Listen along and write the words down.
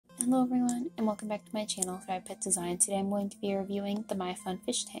Hello everyone, and welcome back to my channel, Thrive Pet Design. Today I'm going to be reviewing the My Fun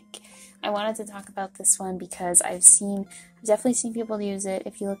Fish Tank. I wanted to talk about this one because I've definitely seen people use it.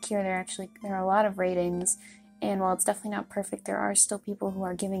 If you look here, there are a lot of ratings, and while it's definitely not perfect, there are still people who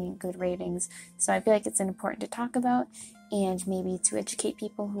are giving it good ratings. So I feel like it's important to talk about, and maybe to educate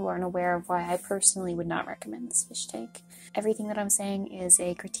people who aren't aware of why I personally would not recommend this fish tank. Everything that I'm saying is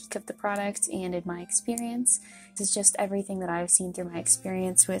a critique of the product and in my experience. This is just everything that I've seen through my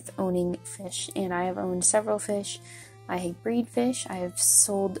experience with owning fish, and I have owned several fish. I breed fish, I have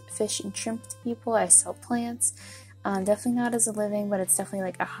sold fish and shrimp to people, I sell plants. Definitely not as a living, but it's definitely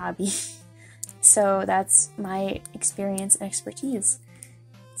like a hobby. So that's my experience and expertise.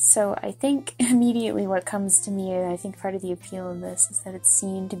 So I think immediately what comes to me, and I think part of the appeal of this, is that it's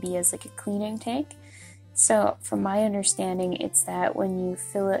seen to be as like a cleaning tank. So from my understanding, it's that when you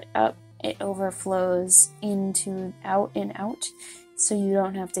fill it up, it overflows out and out, so you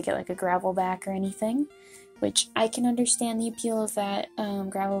don't have to get like a gravel vac or anything, which I can understand the appeal of that.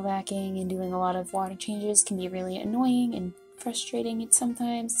 Gravel vacuuming and doing a lot of water changes can be really annoying and frustrating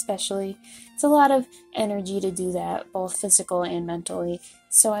sometimes, especially it's a lot of energy to do that, both physical and mentally.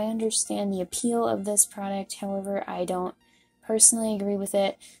 So I understand the appeal of this product. However, I don't personally agree with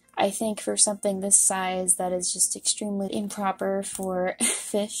it. I think for something this size, that is just extremely improper for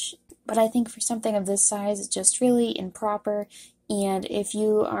fish. But I think for something of this size, it's just really improper. And if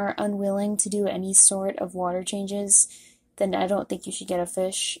you are unwilling to do any sort of water changes, then I don't think you should get a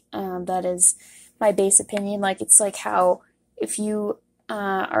fish. That is my base opinion. Like, it's like how if you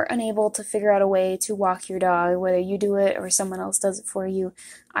are unable to figure out a way to walk your dog, whether you do it or someone else does it for you,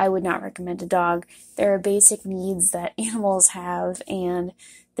 I would not recommend a dog. There are basic needs that animals have, and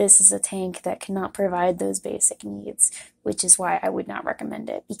this is a tank that cannot provide those basic needs, which is why I would not recommend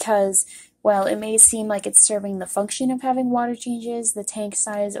it. Because while it may seem like it's serving the function of having water changes, the tank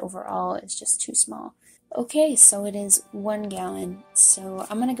size overall is just too small. Okay, so it is 1 gallon. So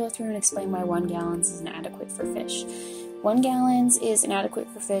I'm going to go through and explain why 1 gallon is inadequate for fish. 1 gallon is inadequate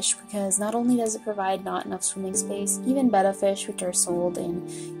for fish because not only does it provide not enough swimming space, even betta fish, which are sold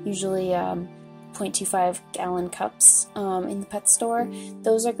in usually 0.25 gallon cups in the pet store,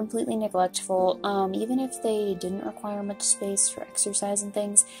 those are completely neglectful. Even if they didn't require much space for exercise and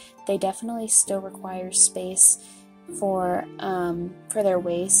things, they definitely still require space for their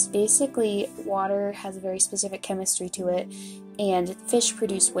waste. Basically, water has a very specific chemistry to it, and fish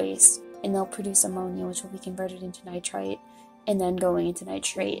produce waste, and they'll produce ammonia, which will be converted into nitrite and then going into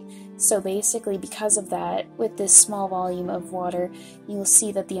nitrate. So basically, because of that, with this small volume of water, you'll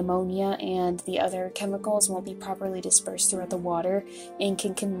see that the ammonia and the other chemicals won't be properly dispersed throughout the water and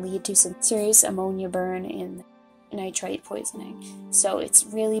can lead to some serious ammonia burn and nitrite poisoning. So it's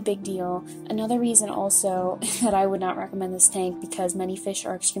really big deal. Another reason also that I would not recommend this tank, because many fish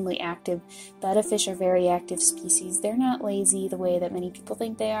are extremely active. Betta fish are very active species. They're not lazy the way that many people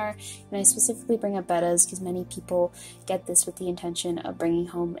think they are, and I specifically bring up bettas because many people get this with the intention of bringing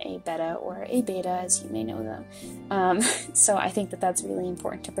home a betta or a beta, as you may know them. So I think that that's really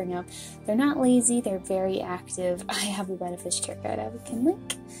important to bring up. They're not lazy, they're very active. I have a betta fish care guide I can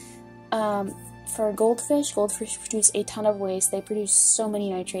link. For goldfish produce a ton of waste. They produce so many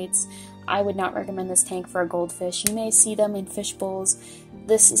nitrates. I would not recommend this tank for a goldfish. You may see them in fish bowls.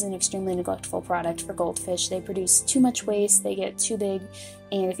 This is an extremely neglectful product for goldfish. They produce too much waste, they get too big,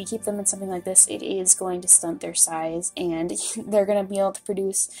 and if you keep them in something like this, it is going to stunt their size, and they're going to be able to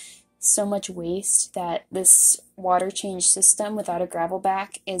produce so much waste that this water change system without a gravel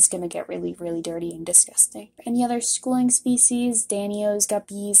back is going to get really, really dirty and disgusting. Any other schooling species, danios,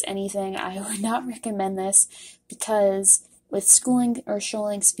 guppies, anything, I would not recommend this, because with schooling or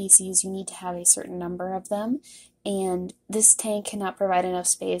shoaling species, you need to have a certain number of them, and this tank cannot provide enough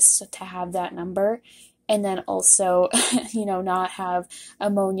space to have that number, and then also, not have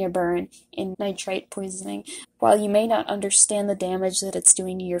ammonia burn and nitrite poisoning. While you may not understand the damage that it's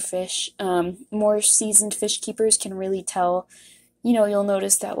doing to your fish, more seasoned fish keepers can really tell. You'll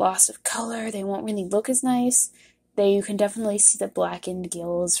notice that loss of color, they won't really look as nice. You can definitely see the blackened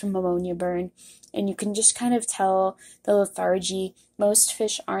gills from ammonia burn, and you can just kind of tell the lethargy. Most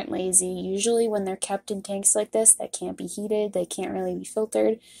fish aren't lazy. Usually when they're kept in tanks like this that can't be heated, they can't really be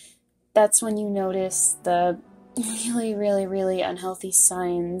filtered, that's when you notice the really, really, really unhealthy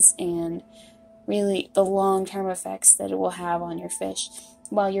signs and really the long-term effects that it will have on your fish.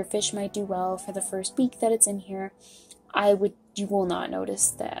 While your fish might do well for the first week that it's in here, you will not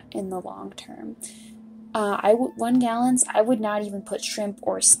notice that in the long term. 1 gallons, I would not even put shrimp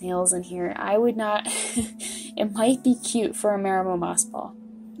or snails in here. I would not. It might be cute for a Marimo moss ball,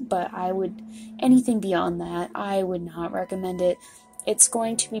 but anything beyond that, I would not recommend it. it's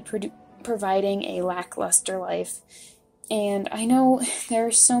going to be providing a lackluster life. And I know there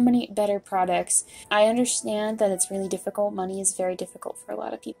are so many better products. I understand that it's really difficult. Money is very difficult for a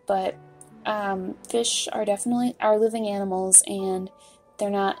lot of people, but fish are definitely living animals, and they're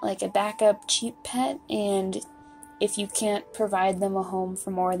not like a backup cheap pet. And if you can't provide them a home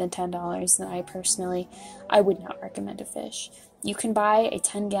for more than $10, then I would not recommend a fish. You can buy a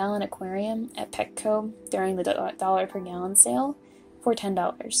 10-gallon aquarium at Petco during the dollar per gallon sale for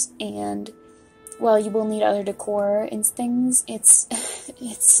 $10, and while you will need other decor and things, it's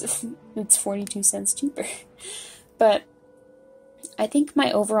 42 cents cheaper. But I think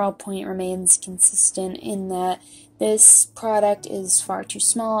my overall point remains consistent in that this product is far too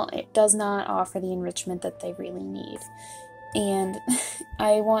small. It does not offer the enrichment that they really need. And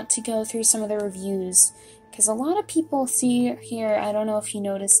I want to go through some of the reviews, because a lot of people see here, I don't know if you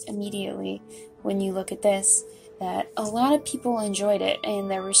noticed immediately when you look at this, that a lot of people enjoyed it, and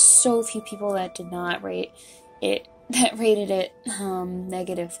there were so few people that did not rate it, that rated it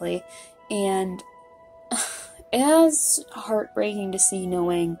negatively. And it is heartbreaking to see,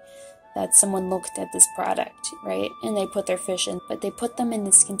 knowing that someone looked at this product, right, and they put their fish in, but they put them in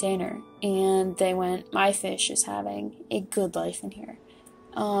this container, and they went, my fish is having a good life in here,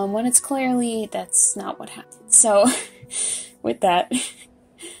 when it's clearly that's not what happened. So with that,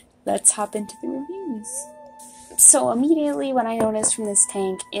 let's hop into the reviews. So immediately what I noticed from this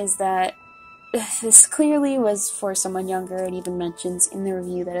tank is that this clearly was for someone younger. It even mentions in the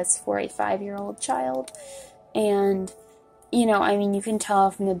review that it's for a 5-year-old child. And, you know, I mean, you can tell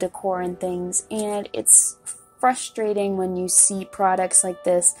from the decor and things, and it's frustrating when you see products like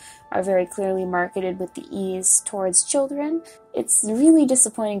this are very clearly marketed with the ease towards children. It's really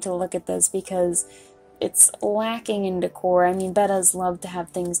disappointing to look at this because it's lacking in decor. I mean, bettas love to have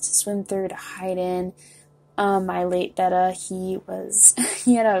things to swim through, to hide in. My late betta, he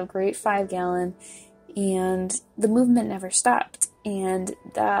had a great 5-gallon, and the movement never stopped, and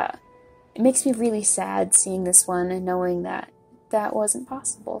it makes me really sad seeing this one and knowing that that wasn't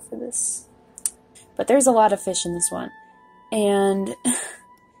possible for this. But there's a lot of fish in this one, and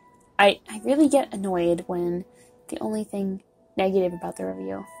I really get annoyed when the only thing negative about the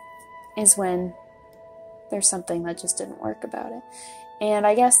review is when there's something that just didn't work about it. And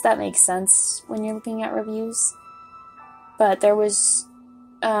I guess that makes sense when you're looking at reviews. But there was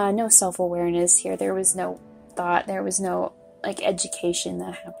no self-awareness here. There was no thought. There was no, education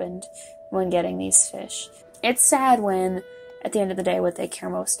that happened when getting these fish. It's sad when, at the end of the day, what they care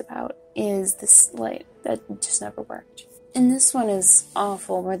most about is this light that just never worked. And this one is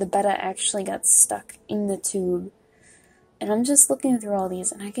awful, where the betta actually got stuck in the tube. And I'm just looking through all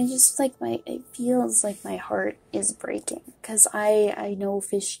these, and I can just, it feels like my heart is breaking. Because I know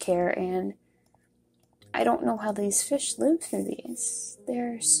fish care, and I don't know how these fish live through these.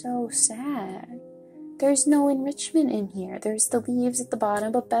 They're so sad. There's no enrichment in here. There's the leaves at the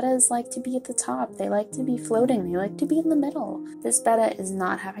bottom, but bettas like to be at the top. They like to be floating. They like to be in the middle. This betta is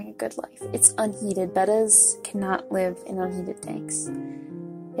not having a good life. It's unheated. Bettas cannot live in unheated tanks.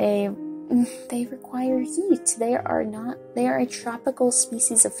 They require heat. They are a tropical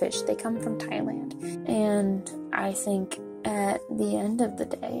species of fish. They come from Thailand. And I think at the end of the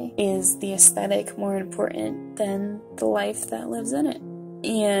day, is the aesthetic more important than the life that lives in it?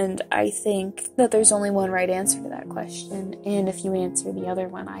 And I think that there's only one right answer to that question. And if you answer the other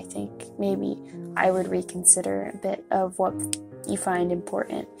one, I think maybe I would reconsider a bit of what you find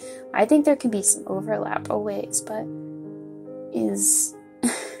important. I think there can be some overlap always, but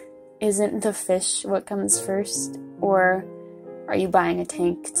isn't the fish what comes first? Or are you buying a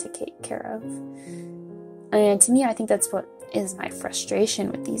tank to take care of? And to me, I think that's what is my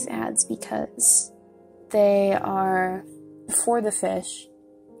frustration with these ads, because they are for the fish,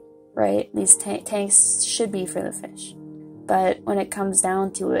 right? These tanks should be for the fish. But when it comes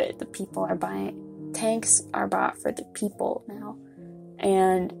down to it, the people are buying. Tanks are bought for the people now.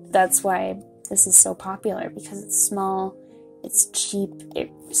 And that's why this is so popular, because it's small, it's cheap,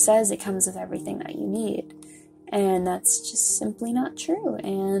 it says it comes with everything that you need. And that's just simply not true.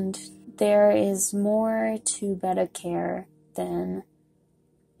 And there is more to betta care than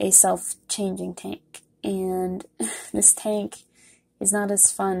a self-changing tank. And this tank is not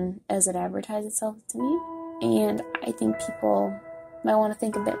as fun as it advertised itself to be. And I think people might want to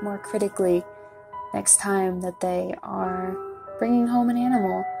think a bit more critically next time that they are bringing home an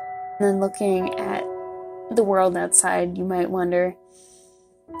animal. And then looking at the world outside, you might wonder,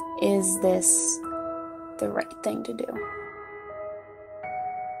 is this the right thing to do?